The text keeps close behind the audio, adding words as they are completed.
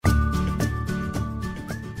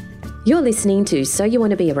You're listening to So You Want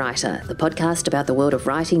to Be a Writer, the podcast about the world of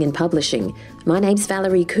writing and publishing. My name's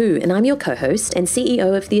Valerie Khoo, and I'm your co-host and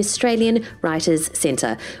CEO of the Australian Writers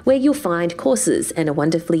Centre, where you'll find courses and a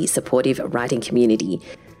wonderfully supportive writing community.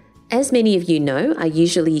 As many of you know, I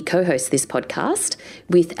usually co-host this podcast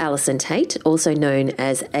with Alison Tate, also known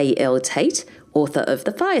as A.L. Tate, author of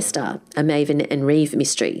The Firestar, a Maven and Reeve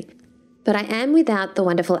mystery. But I am without the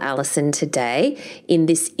wonderful Alison today in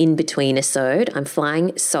this in-between episode. I'm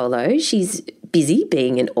flying solo. She's busy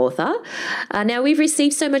being an author. Now, we've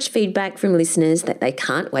received so much feedback from listeners that they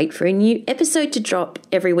can't wait for a new episode to drop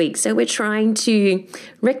every week. So we're trying to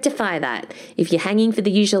rectify that. If you're hanging for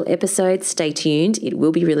the usual episodes, stay tuned. It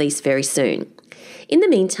will be released very soon. In the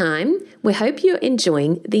meantime, we hope you're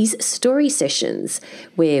enjoying these story sessions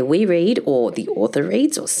where we read, or the author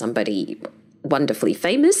reads, or somebody wonderfully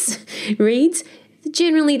famous reads,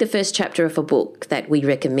 generally the first chapter of a book that we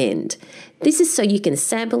recommend. This is so you can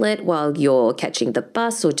sample it while you're catching the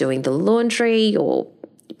bus or doing the laundry or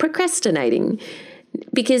procrastinating.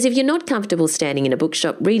 Because if you're not comfortable standing in a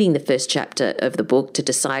bookshop reading the first chapter of the book to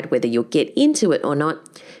decide whether you'll get into it or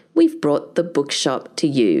not, we've brought the bookshop to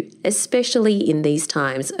you, especially in these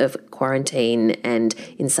times of quarantine and,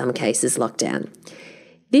 in some cases, lockdown.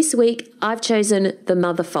 This week, I've chosen The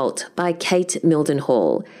Mother Fault by Kate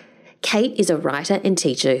Mildenhall. Kate is a writer and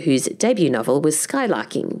teacher whose debut novel was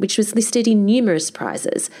Skylarking, which was listed in numerous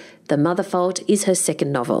prizes. The Mother Fault is her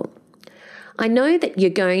second novel. I know that you're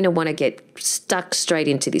going to want to get stuck straight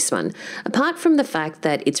into this one. Apart from the fact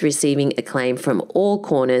that it's receiving acclaim from all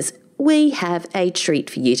corners, we have a treat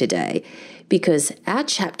for you today, because our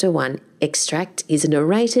Chapter 1 extract is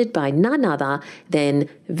narrated by none other than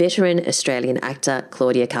veteran Australian actor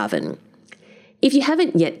Claudia Karvan. If you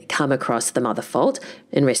haven't yet come across The Mother Fault,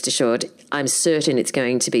 and rest assured, I'm certain it's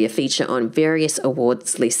going to be a feature on various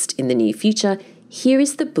awards lists in the near future, here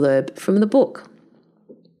is the blurb from the book.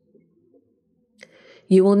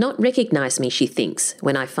 "You will not recognise me, she thinks,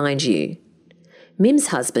 when I find you. Mim's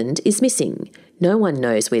husband is missing. No one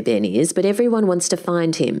knows where Ben is, but everyone wants to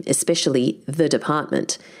find him, especially the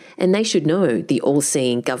department. And they should know the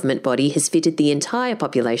all-seeing government body has fitted the entire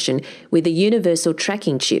population with a universal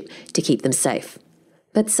tracking chip to keep them safe.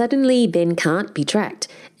 But suddenly Ben can't be tracked,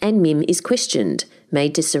 and Mim is questioned,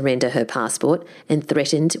 made to surrender her passport and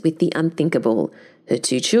threatened with the unthinkable, her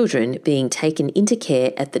 2 children being taken into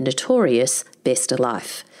care at the notorious Best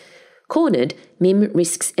Life. Cornered, Mim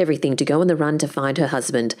risks everything to go on the run to find her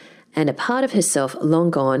husband, and a part of herself long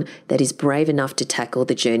gone that is brave enough to tackle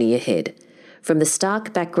the journey ahead. From the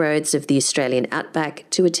stark backroads of the Australian outback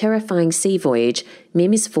to a terrifying sea voyage,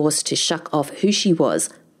 Mim is forced to shuck off who she was,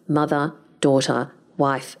 mother, daughter,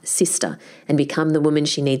 wife, sister, and become the woman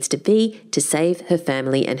she needs to be to save her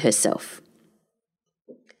family and herself."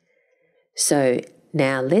 So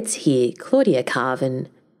now let's hear Claudia Karvan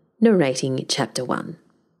narrating Chapter 1.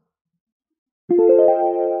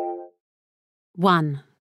 1.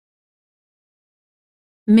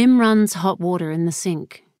 Mim runs hot water in the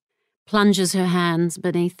sink, plunges her hands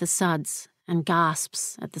beneath the suds and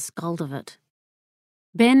gasps at the scald of it.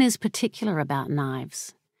 Ben is particular about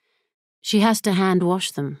knives. She has to hand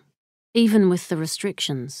wash them, even with the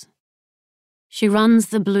restrictions. She runs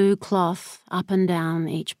the blue cloth up and down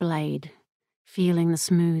each blade, feeling the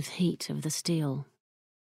smooth heat of the steel.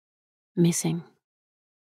 Missing.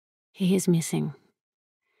 He is missing.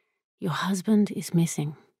 Your husband is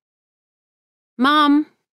missing. "Mum!"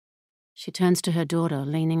 She turns to her daughter,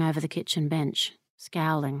 leaning over the kitchen bench,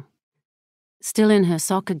 scowling. Still in her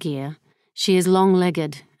soccer gear, she is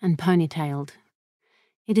long-legged and ponytailed.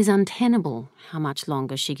 It is untenable how much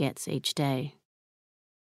longer she gets each day.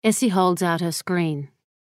 Essie holds out her screen.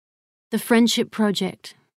 "The Friendship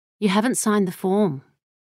Project. You haven't signed the form."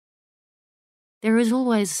 "There is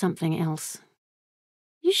always something else."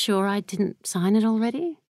 "You sure I didn't sign it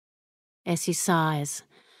already?" Essie sighs.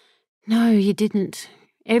 "No, you didn't.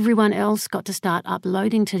 Everyone else got to start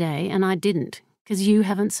uploading today, and I didn't, because you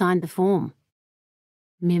haven't signed the form."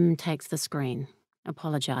 Mim takes the screen,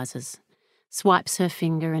 apologises, swipes her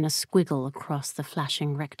finger in a squiggle across the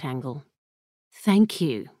flashing rectangle. "Thank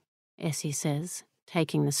you," Essie says,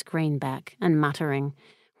 taking the screen back and muttering,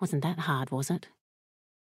 "Wasn't that hard, was it?"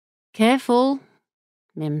 "Careful,"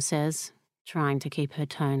 Mim says, trying to keep her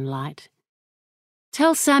tone light.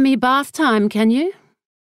 "Tell Sammy bath time, can you?"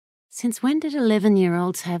 Since when did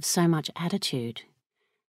 11-year-olds have so much attitude?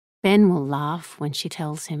 Ben will laugh when she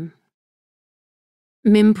tells him.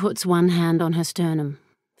 Mim puts one hand on her sternum,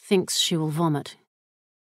 thinks she will vomit.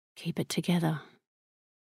 Keep it together.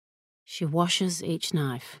 She washes each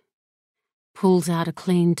knife, pulls out a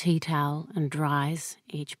clean tea towel and dries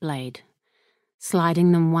each blade,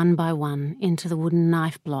 sliding them one by one into the wooden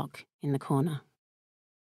knife block in the corner.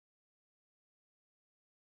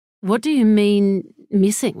 "What do you mean,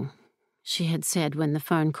 missing?" she had said when the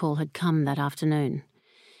phone call had come that afternoon.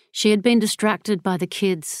 She had been distracted by the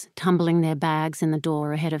kids tumbling their bags in the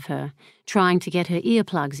door ahead of her, trying to get her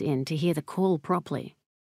earplugs in to hear the call properly.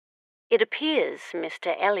 "It appears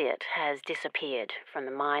Mr. Elliot has disappeared from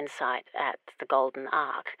the mine site at the Golden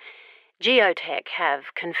Ark. Geotech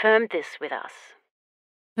have confirmed this with us."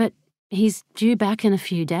 "But he's due back in a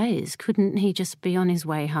few days. Couldn't he just be on his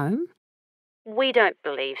way home?" "We don't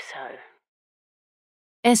believe so."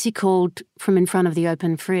 Essie called from in front of the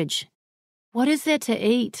open fridge. "What is there to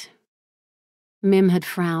eat?" Mim had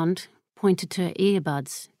frowned, pointed to her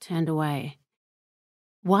earbuds, turned away.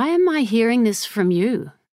 "Why am I hearing this from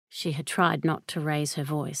you?" She had tried not to raise her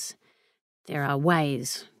voice. "There are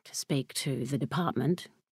ways to speak to the department."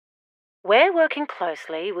 "We're working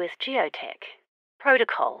closely with Geotech.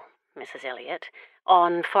 Protocol, Mrs. Elliot,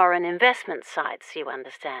 on foreign investment sites, you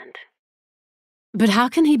understand." "But how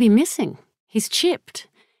can he be missing? He's chipped.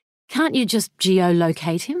 Can't you just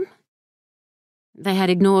geolocate him?" They had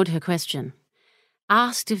ignored her question.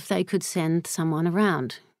 Asked if they could send someone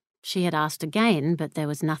around. She had asked again, but there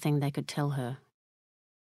was nothing they could tell her.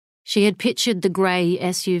 She had pictured the grey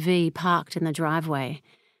SUV parked in the driveway,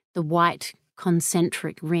 the white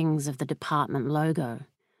concentric rings of the department logo,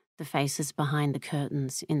 the faces behind the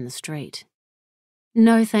curtains in the street.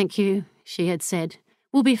 "No, thank you," she had said.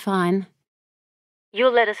 "We'll be fine."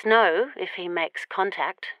 "You'll let us know if he makes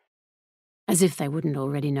contact." As if they wouldn't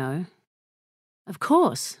already know. "Of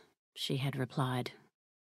course," she had replied.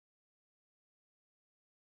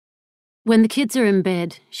 When the kids are in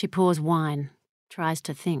bed, she pours wine, tries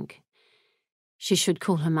to think. She should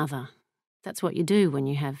call her mother. That's what you do when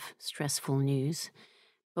you have stressful news.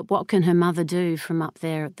 But what can her mother do from up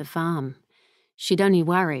there at the farm? She'd only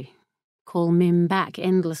worry, call Mim back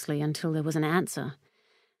endlessly until there was an answer.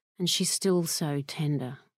 And she's still so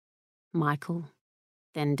tender. Michael,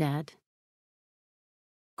 then Dad.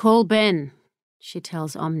 "Call Ben," she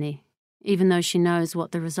tells Omni, even though she knows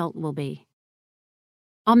what the result will be.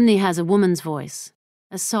 Omni has a woman's voice,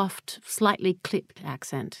 a soft, slightly clipped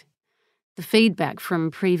accent. The feedback from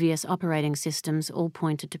previous operating systems all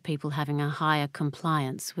pointed to people having a higher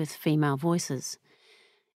compliance with female voices.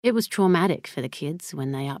 It was traumatic for the kids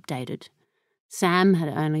when they updated. Sam had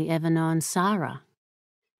only ever known Sarah.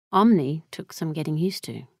 Omni took some getting used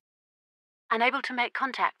to. "Unable to make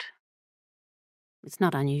contact." It's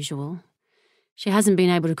not unusual. She hasn't been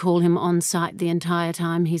able to call him on site the entire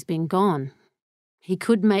time he's been gone. He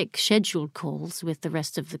could make scheduled calls with the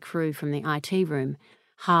rest of the crew from the IT room,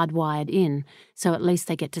 hardwired in, so at least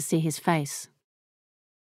they get to see his face.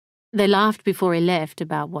 They laughed before he left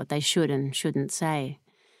about what they should and shouldn't say.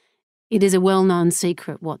 It is a well-known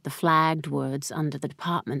secret what the flagged words under the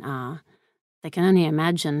department are. They can only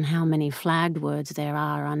imagine how many flagged words there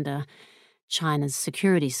are under China's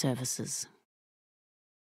security services.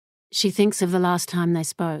 She thinks of the last time they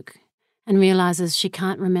spoke and realises she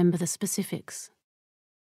can't remember the specifics.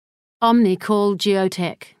 Omni called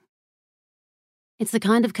Geotech. It's the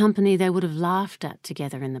kind of company they would have laughed at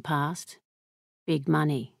together in the past. Big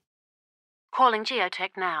money. Calling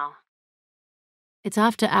Geotech now. It's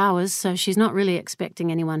after hours, so she's not really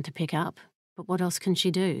expecting anyone to pick up. But what else can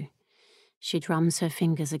she do? She drums her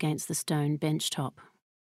fingers against the stone bench top.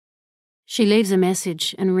 She leaves a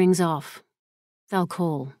message and rings off. They'll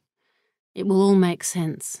call. It will all make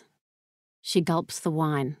sense. She gulps the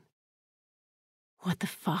wine. What the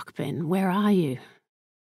fuck, Ben? Where are you?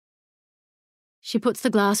 She puts the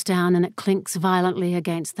glass down and it clinks violently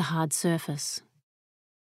against the hard surface.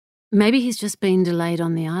 Maybe he's just been delayed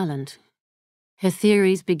on the island. Her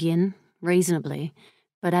theories begin, reasonably,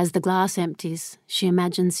 but as the glass empties, she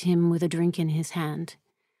imagines him with a drink in his hand,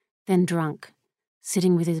 then drunk,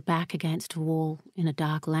 sitting with his back against a wall in a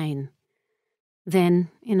dark lane. Then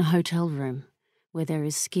in a hotel room, where there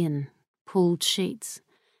is skin, pulled sheets,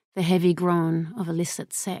 the heavy groan of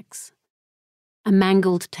illicit sex. A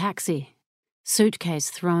mangled taxi, suitcase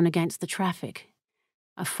thrown against the traffic,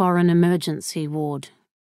 a foreign emergency ward.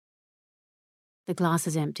 The glass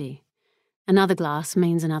is empty. Another glass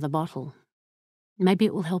means another bottle. Maybe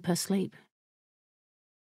it will help her sleep.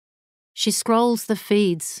 She scrolls the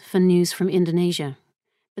feeds for news from Indonesia,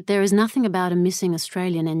 but there is nothing about a missing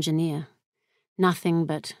Australian engineer. Nothing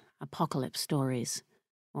but apocalypse stories,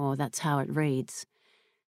 or that's how it reads.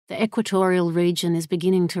 The equatorial region is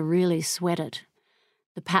beginning to really sweat it.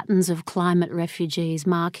 The patterns of climate refugees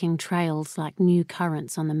marking trails like new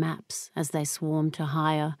currents on the maps as they swarm to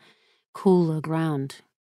higher, cooler ground.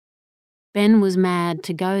 Ben was mad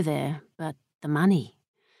to go there, but the money,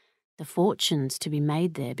 the fortunes to be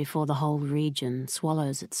made there before the whole region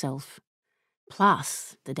swallows itself,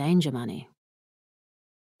 plus the danger money.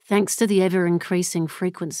 Thanks to the ever-increasing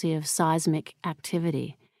frequency of seismic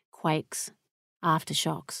activity, quakes,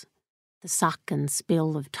 aftershocks, the suck and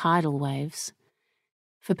spill of tidal waves,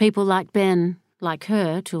 for people like Ben, like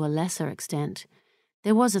her to a lesser extent,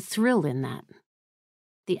 there was a thrill in that.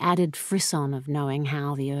 The added frisson of knowing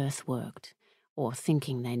how the earth worked, or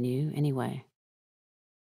thinking they knew anyway.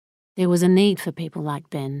 There was a need for people like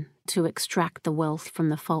Ben to extract the wealth from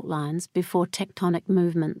the fault lines before tectonic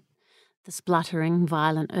movement, the spluttering,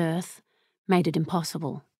 violent earth, made it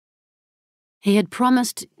impossible. He had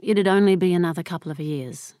promised it'd only be another couple of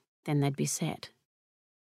years, then they'd be set.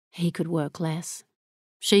 He could work less.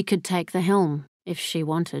 She could take the helm if she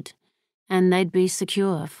wanted, and they'd be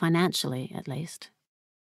secure financially, at least.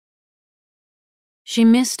 She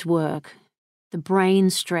missed work, the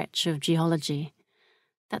brain stretch of geology.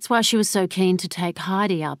 That's why she was so keen to take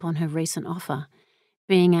Heidi up on her recent offer.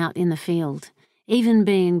 Being out in the field, even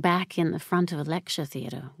being back in the front of a lecture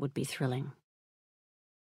theatre would be thrilling.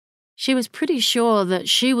 She was pretty sure that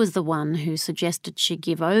she was the one who suggested she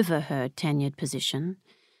give over her tenured position.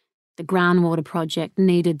 The groundwater project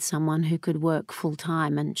needed someone who could work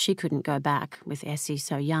full-time, and she couldn't go back with Essie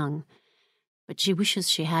so young. But she wishes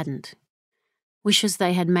she hadn't. Wishes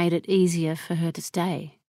they had made it easier for her to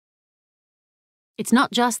stay. It's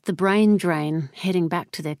not just the brain drain heading back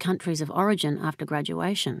to their countries of origin after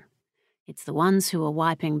graduation. It's the ones who are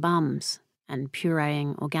wiping bums and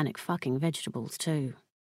pureeing organic fucking vegetables too.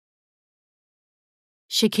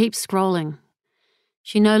 She keeps scrolling.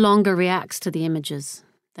 She no longer reacts to the images.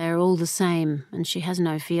 They are all the same, and she has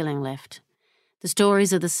no feeling left. The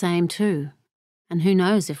stories are the same too, and who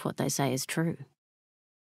knows if what they say is true.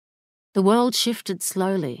 The world shifted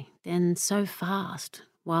slowly, then so fast,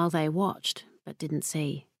 while they watched but didn't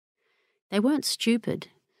see. They weren't stupid,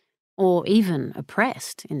 or even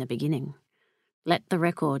oppressed in the beginning. Let the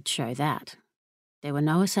record show that. There were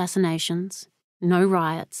no assassinations, no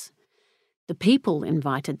riots. The people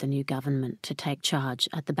invited the new government to take charge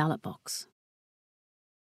at the ballot box.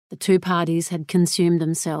 The two parties had consumed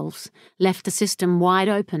themselves, left the system wide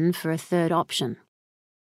open for a third option.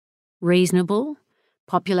 Reasonable,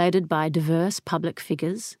 populated by diverse public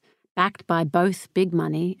figures, backed by both big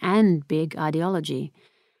money and big ideology,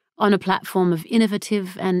 on a platform of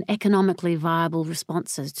innovative and economically viable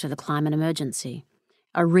responses to the climate emergency,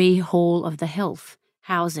 a rehaul of the health,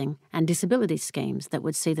 housing and disability schemes that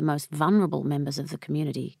would see the most vulnerable members of the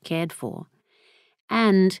community cared for,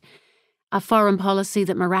 and a foreign policy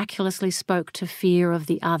that miraculously spoke to fear of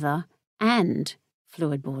the other and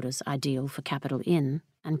fluid borders ideal for capital in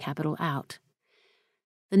and capital out.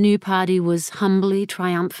 The new party was humbly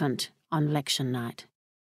triumphant on election night.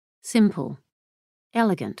 Simple.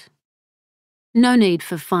 Elegant. No need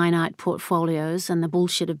for finite portfolios and the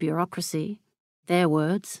bullshit of bureaucracy. Their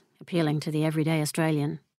words, appealing to the everyday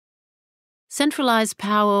Australian. Centralised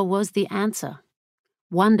power was the answer.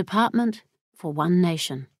 One department for one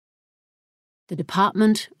nation. The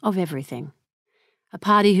Department of Everything. A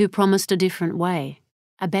party who promised a different way,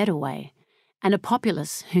 a better way, and a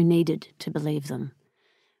populace who needed to believe them.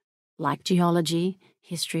 Like geology,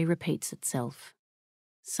 history repeats itself.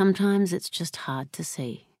 Sometimes it's just hard to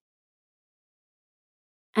see.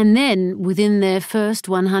 And then, within their first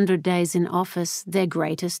 100 days in office, their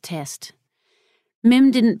greatest test. Mim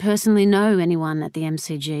didn't personally know anyone at the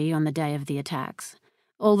MCG on the day of the attacks,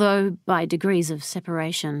 although by degrees of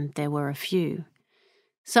separation there were a few.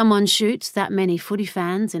 Someone shoots that many footy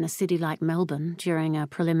fans in a city like Melbourne during a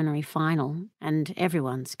preliminary final, and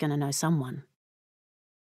everyone's going to know someone.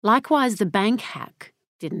 Likewise, the bank hack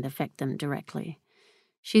didn't affect them directly.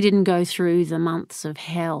 She didn't go through the months of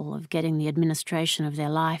hell of getting the administration of their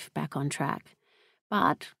life back on track.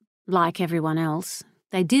 But, like everyone else,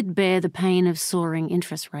 they did bear the pain of soaring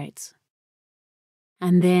interest rates.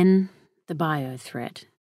 And then the bio-threat.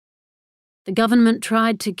 The government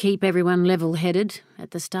tried to keep everyone level-headed,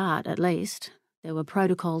 at the start at least. There were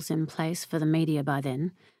protocols in place for the media by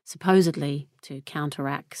then, supposedly to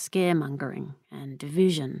counteract scaremongering and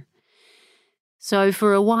division. So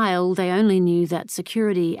for a while they only knew that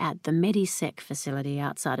security at the Medisec facility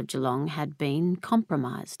outside of Geelong had been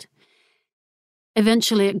compromised.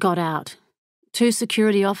 Eventually it got out. 2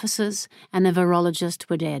 security officers and the virologist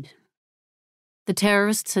were dead. The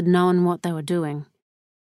terrorists had known what they were doing.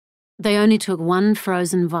 They only took 1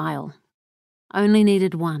 frozen vial. Only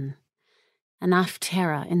needed 1. Enough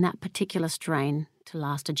terror in that particular strain to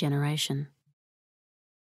last a generation.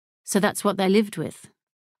 So that's what they lived with.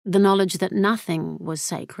 The knowledge that nothing was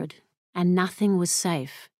sacred and nothing was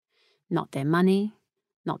safe. not their money,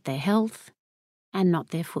 not their health, and not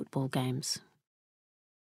their football games.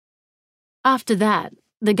 After that,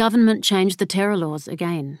 the government changed the terror laws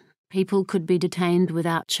again. People could be detained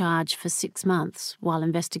without charge for 6 months while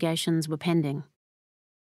investigations were pending.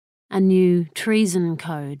 A new treason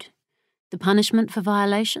code. The punishment for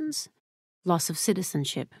violations? Loss of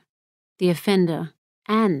citizenship. The offender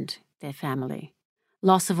and their family.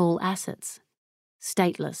 Loss of all assets.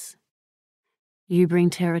 Stateless. You bring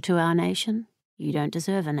terror to our nation, you don't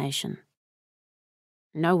deserve a nation.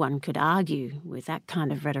 No one could argue with that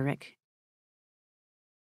kind of rhetoric.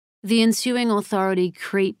 The ensuing authority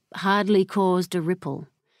creep hardly caused a ripple.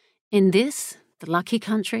 In this, the lucky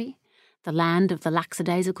country, the land of the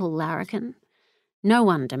lackadaisical larrikin, no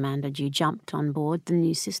one demanded you jumped on board the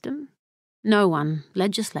new system. No one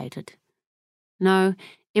legislated. No,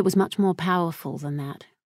 it was much more powerful than that.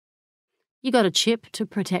 You got a chip to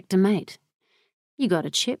protect a mate. You got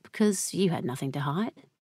a chip because you had nothing to hide.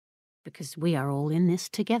 Because we are all in this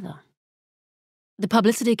together. The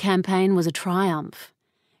publicity campaign was a triumph.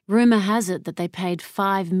 Rumour has it that they paid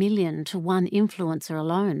 $5 million to one influencer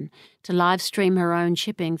alone to live stream her own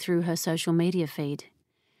chipping through her social media feed.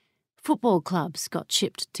 Football clubs got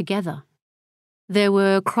chipped together. There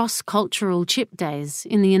were cross-cultural chip days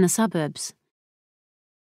in the inner suburbs.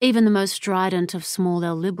 Even the most strident of small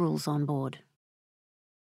L liberals on board.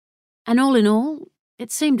 And all in all,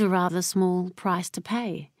 it seemed a rather small price to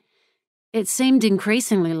pay. It seemed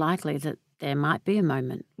increasingly likely that there might be a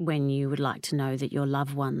moment when you would like to know that your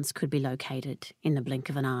loved ones could be located in the blink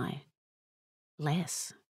of an eye.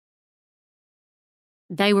 Less.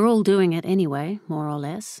 They were all doing it anyway, more or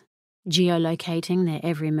less, geolocating their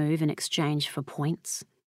every move in exchange for points,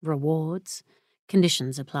 rewards,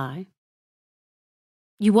 conditions apply.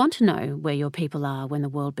 You want to know where your people are when the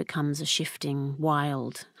world becomes a shifting,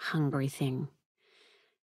 wild, hungry thing.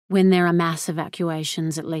 When there are mass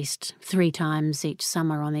evacuations at least 3 times each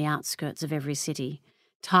summer on the outskirts of every city,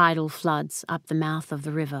 tidal floods up the mouth of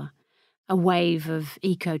the river, a wave of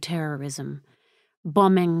eco-terrorism,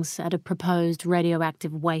 bombings at a proposed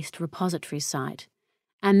radioactive waste repository site,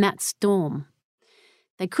 and that storm.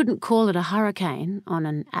 They couldn't call it a hurricane on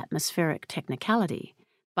an atmospheric technicality,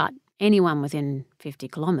 but anyone within 50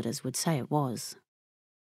 kilometres would say it was.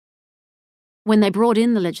 When they brought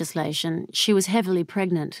in the legislation, she was heavily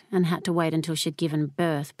pregnant and had to wait until she'd given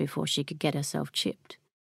birth before she could get herself chipped.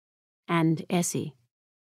 And Essie.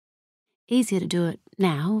 Easier to do it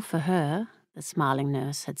now for her, the smiling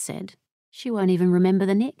nurse had said. She won't even remember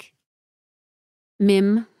the nick.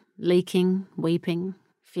 Mim, leaking, weeping,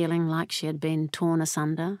 feeling like she had been torn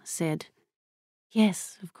asunder, said,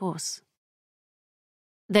 "Yes, of course."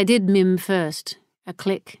 They did Mim first, a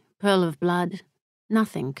click, pearl of blood,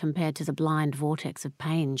 nothing compared to the blind vortex of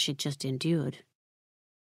pain she'd just endured.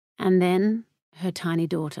 And then her tiny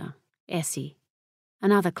daughter, Essie,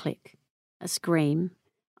 another click, a scream,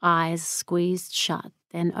 eyes squeezed shut,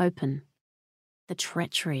 then open. The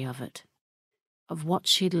treachery of it, of what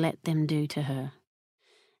she'd let them do to her.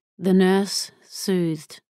 The nurse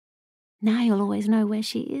soothed. "Now you'll always know where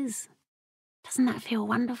she is. Doesn't that feel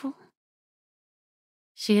wonderful?"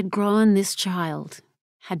 She had grown this child,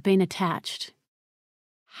 had been attached.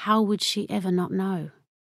 How would she ever not know?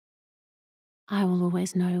 "I will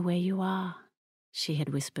always know where you are," she had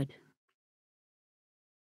whispered.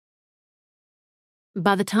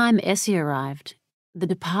 By the time Essie arrived, the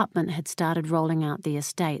department had started rolling out the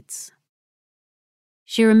estates.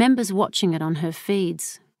 She remembers watching it on her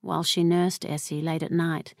feeds while she nursed Essie late at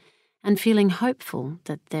night and feeling hopeful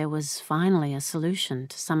that there was finally a solution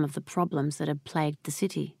to some of the problems that had plagued the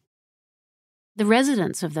city. The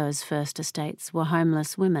residents of those first estates were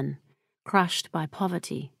homeless women, crushed by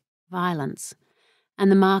poverty, violence, and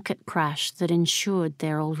the market crash that ensured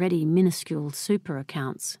their already minuscule super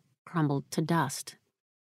accounts crumbled to dust.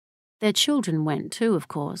 Their children went too, of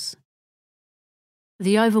course.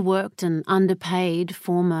 The overworked and underpaid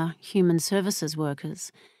former human services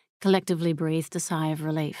workers collectively breathed a sigh of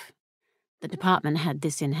relief. The department had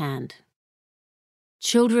this in hand.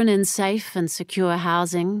 Children in safe and secure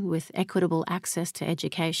housing with equitable access to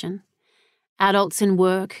education, adults in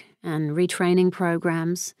work and retraining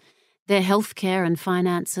programs, their healthcare and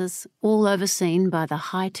finances all overseen by the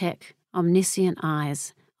high-tech, omniscient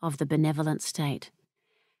eyes of the benevolent state.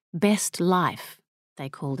 Best life, they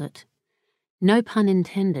called it. No pun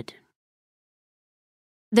intended.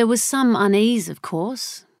 There was some unease, of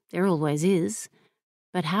course, there always is,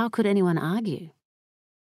 but how could anyone argue?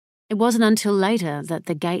 It wasn't until later that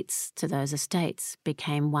the gates to those estates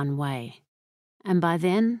became one way, and by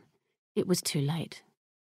then it was too late.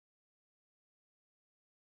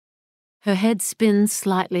 Her head spins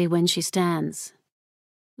slightly when she stands.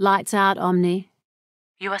 Lights out, Omni.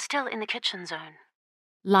 You are still in the kitchen zone.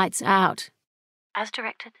 Lights out. As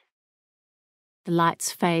directed. The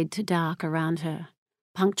lights fade to dark around her,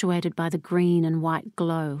 punctuated by the green and white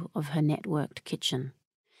glow of her networked kitchen.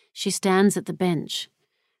 She stands at the bench,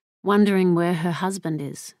 wondering where her husband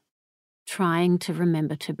is, trying to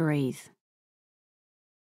remember to breathe.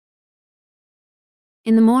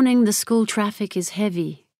 In the morning, the school traffic is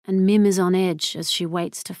heavy, and Mim is on edge as she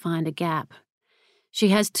waits to find a gap. She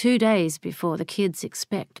has 2 days before the kids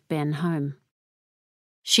expect Ben home.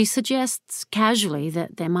 She suggests casually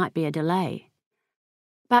that there might be a delay.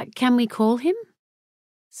 But can we call him?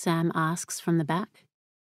 Sam asks from the back.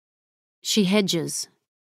 She hedges.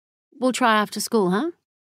 We'll try after school, huh?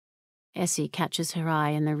 Essie catches her eye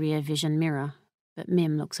in the rear vision mirror, but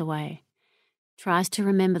Mim looks away. Tries to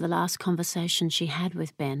remember the last conversation she had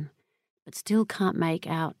with Ben, but still can't make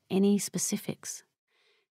out any specifics.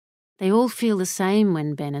 They all feel the same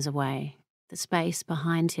when Ben is away. The space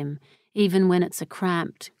behind him, even when it's a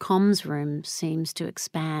cramped comms room, seems to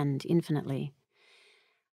expand infinitely.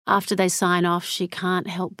 After they sign off, she can't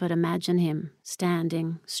help but imagine him,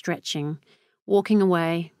 standing, stretching, walking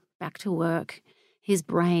away, back to work, his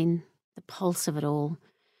brain, the pulse of it all,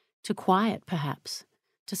 to quiet perhaps,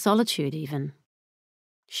 to solitude even.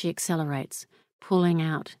 She accelerates, pulling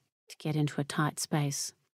out to get into a tight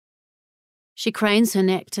space. She cranes her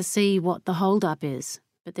neck to see what the hold-up is,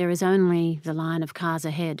 but there is only the line of cars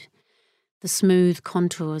ahead, the smooth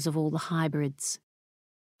contours of all the hybrids.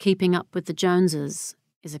 Keeping up with the Joneses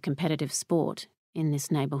is a competitive sport in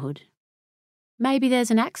this neighbourhood. Maybe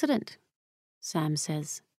there's an accident, Sam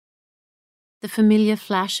says. The familiar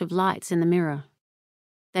flash of lights in the mirror.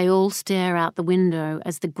 They all stare out the window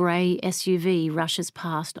as the grey SUV rushes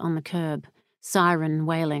past on the curb, siren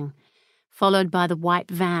wailing, followed by the white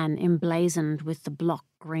van emblazoned with the block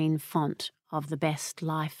green font of the Best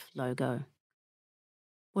Life logo.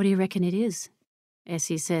 What do you reckon it is?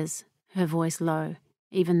 Essie says, her voice low,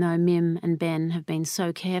 even though Mim and Ben have been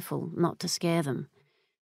so careful not to scare them.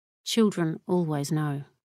 Children always know.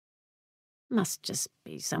 Must just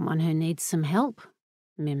be someone who needs some help,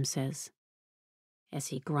 Mim says.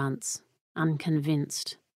 Essie grunts,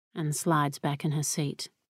 unconvinced, and slides back in her seat.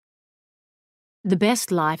 The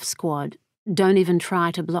Best Life squad don't even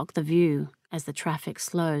try to block the view as the traffic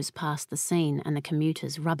slows past the scene and the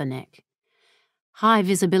commuters rubberneck. High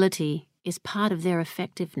visibility is part of their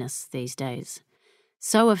effectiveness these days.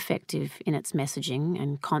 So effective in its messaging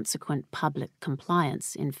and consequent public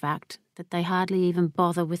compliance, in fact, that they hardly even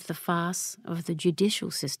bother with the farce of the judicial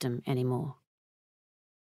system anymore.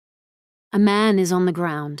 A man is on the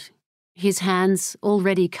ground, his hands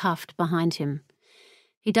already cuffed behind him.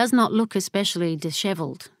 He does not look especially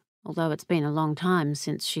dishevelled, although it's been a long time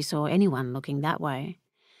since she saw anyone looking that way.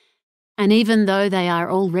 And even though they are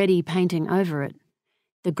already painting over it,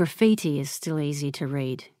 the graffiti is still easy to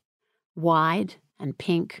read. Wide and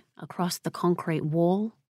pink across the concrete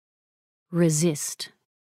wall. Resist.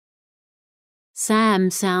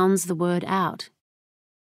 Sam sounds the word out.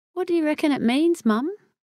 What do you reckon it means, Mum?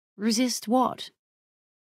 Resist what?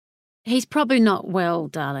 He's probably not well,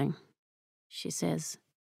 darling, she says,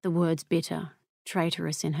 the words bitter,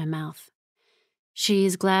 traitorous in her mouth. She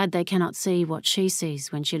is glad they cannot see what she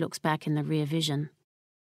sees when she looks back in the rear vision.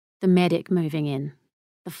 The medic moving in,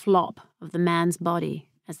 the flop of the man's body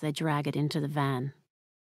as they drag it into the van.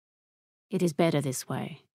 It is better this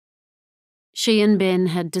way. She and Ben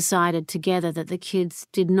had decided together that the kids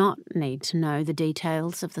did not need to know the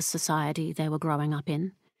details of the society they were growing up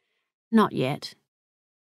in. Not yet.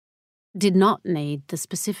 Did not need the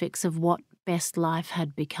specifics of what Best Life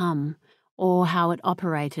had become, or how it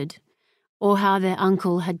operated, or how their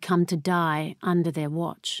uncle had come to die under their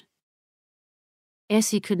watch.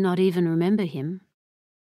 Essie could not even remember him.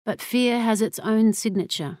 But fear has its own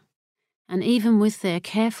signature, and even with their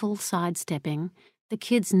careful sidestepping, the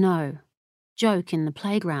kids know, joke in the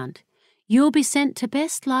playground, you'll be sent to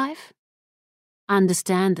Best Life.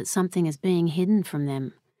 Understand that something is being hidden from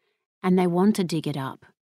them, and they want to dig it up,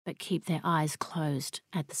 but keep their eyes closed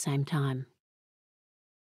at the same time.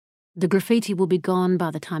 The graffiti will be gone by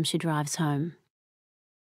the time she drives home.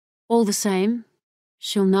 All the same,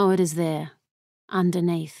 she'll know it is there,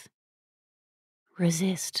 underneath.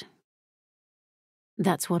 Resist.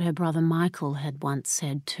 That's what her brother Michael had once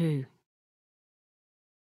said too.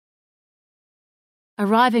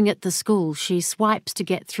 Arriving at the school, she swipes to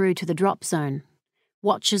get through to the drop zone,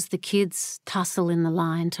 watches the kids tussle in the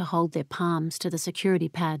line to hold their palms to the security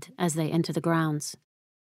pad as they enter the grounds.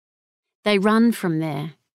 They run from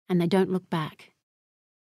there, and they don't look back.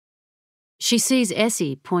 She sees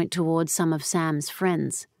Essie point towards some of Sam's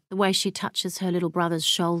friends, the way she touches her little brother's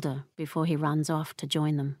shoulder before he runs off to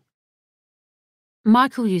join them.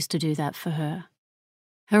 Michael used to do that for her.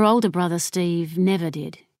 Her older brother Steve never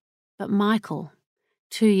did, but Michael,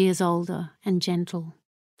 2 years older and gentle,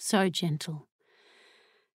 so gentle.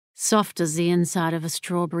 Soft as the inside of a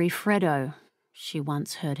strawberry Freddo, she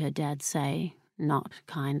once heard her dad say, not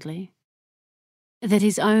kindly. That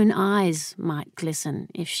his own eyes might glisten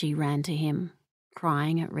if she ran to him,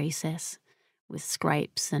 crying at recess, with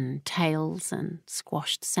scrapes and tails and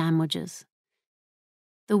squashed sandwiches.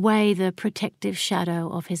 The way the protective shadow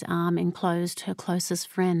of his arm enclosed her closest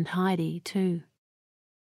friend Heidi, too.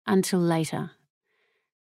 Until later,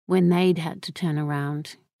 when they'd had to turn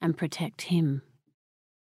around and protect him.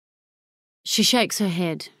 She shakes her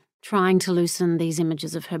head, trying to loosen these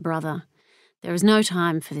images of her brother. There is no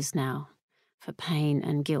time for this now, for pain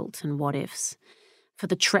and guilt and what-ifs, for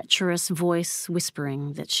the treacherous voice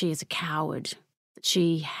whispering that she is a coward, that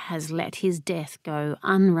she has let his death go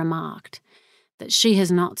unremarked, that she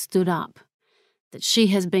has not stood up, that she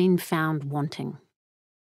has been found wanting.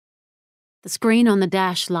 The screen on the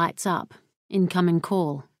dash lights up, incoming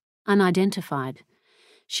call, unidentified.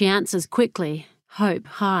 She answers quickly, hope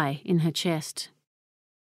high in her chest.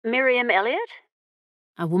 Miriam Elliott?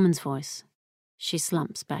 A woman's voice. She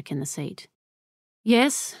slumps back in the seat.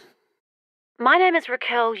 Yes? My name is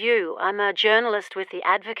Raquel Yu. I'm a journalist with The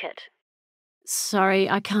Advocate. Sorry,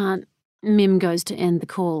 I can't. Mim goes to end the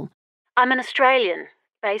call. I'm an Australian,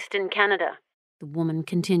 based in Canada. The woman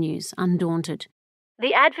continues, undaunted.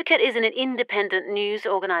 The Advocate is an independent news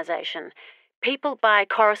organisation. People buy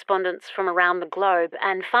correspondence from around the globe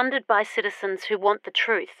and funded by citizens who want the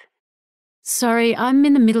truth. Sorry, I'm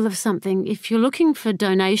in the middle of something. If you're looking for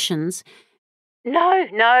donations...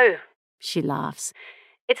 No, she laughs.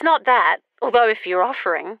 It's not that, although if you're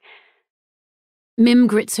offering... Mim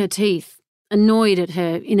grits her teeth, annoyed at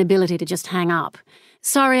her inability to just hang up.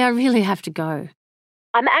 Sorry, I really have to go.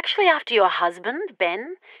 I'm actually after your husband,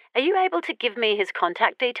 Ben. Are you able to give me his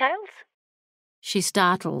contact details? She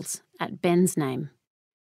startles at Ben's name.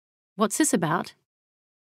 What's this about?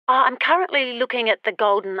 I'm currently looking at the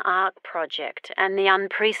Golden Ark project and the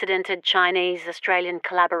unprecedented Chinese-Australian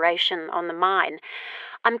collaboration on the mine.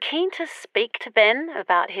 I'm keen to speak to Ben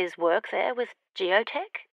about his work there with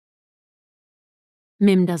Geotech.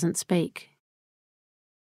 Mim doesn't speak.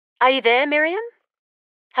 Are you there, Miriam?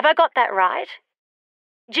 Have I got that right?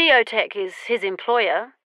 Geotech is his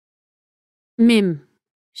employer. Mim,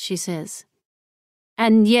 she says.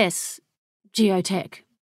 And yes, Geotech,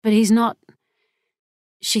 but he's not...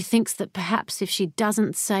 She thinks that perhaps if she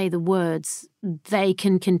doesn't say the words, they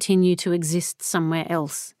can continue to exist somewhere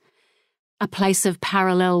else. A place of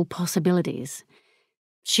parallel possibilities.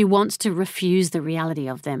 She wants to refuse the reality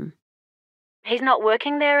of them. He's not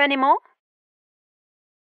working there anymore?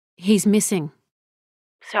 He's missing.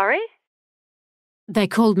 Sorry? They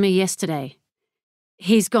called me yesterday.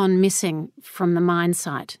 He's gone missing from the mine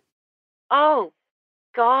site. Oh,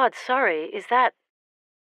 God, sorry. Is that...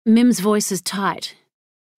 Mim's voice is tight.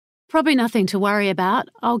 Probably nothing to worry about.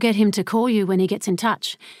 I'll get him to call you when he gets in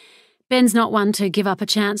touch. Ben's not one to give up a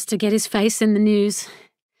chance to get his face in the news.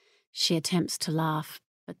 She attempts to laugh,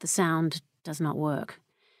 but the sound does not work.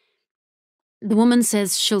 The woman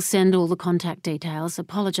says she'll send all the contact details,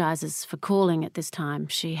 apologises for calling at this time.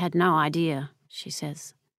 She had no idea, she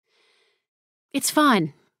says. It's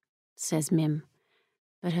fine, says Mim,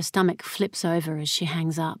 but her stomach flips over as she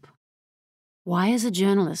hangs up. Why is a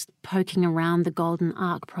journalist poking around the Golden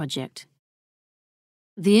Ark project?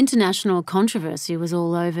 The international controversy was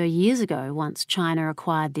all over years ago once China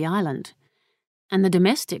acquired the island, and the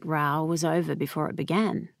domestic row was over before it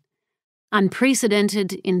began.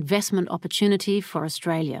 Unprecedented investment opportunity for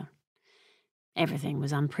Australia. Everything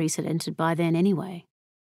was unprecedented by then anyway.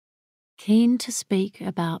 Keen to speak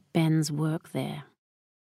about Ben's work there.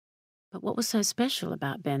 But what was so special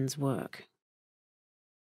about Ben's work?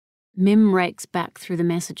 Mim rakes back through the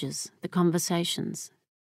messages, the conversations,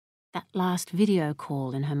 that last video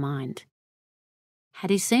call in her mind. Had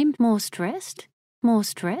he seemed more stressed?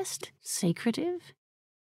 Secretive?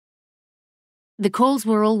 The calls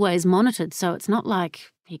were always monitored, so it's not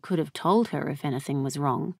like he could have told her if anything was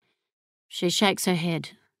wrong. She shakes her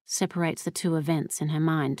head, separates the two events in her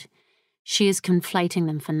mind. She is conflating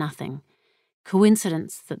them for nothing.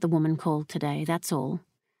 Coincidence that the woman called today, that's all.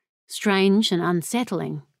 Strange and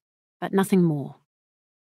unsettling, but nothing more.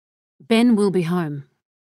 Ben will be home.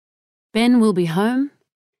 Ben will be home,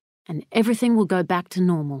 and everything will go back to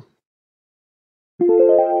normal.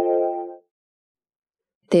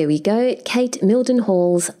 There we go, Kate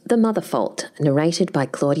Mildenhall's The Mother Fault, narrated by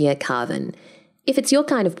Claudia Carvin. If it's your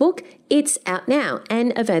kind of book, it's out now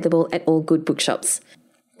and available at all good bookshops.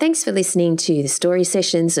 Thanks for listening to the story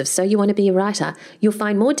sessions of So You Want to Be a Writer. You'll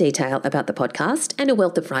find more detail about the podcast and a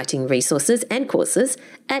wealth of writing resources and courses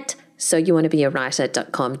at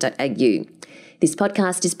soyouwanttobeawriter.com.au. This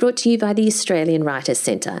podcast is brought to you by the Australian Writers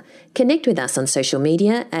Centre. Connect with us on social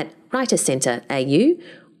media at Writers Centre AU,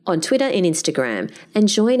 on Twitter and Instagram, and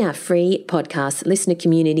join our free podcast listener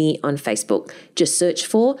community on Facebook. Just search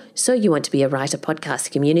for So You Want to Be a Writer podcast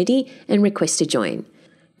community and request to join.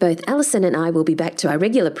 Both Alison and I will be back to our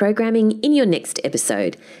regular programming in your next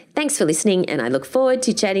episode. Thanks for listening, and I look forward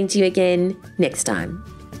to chatting to you again next time.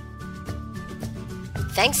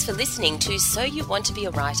 Thanks for listening to So You Want to Be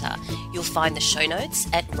a Writer. You'll find the show notes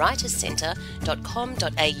at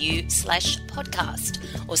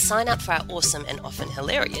writerscentre.com.au/podcast or sign up for our awesome and often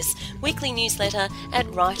hilarious weekly newsletter at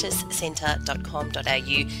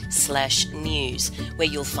writerscentre.com.au/news, where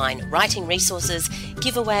you'll find writing resources,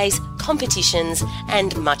 giveaways, competitions,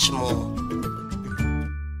 and much more.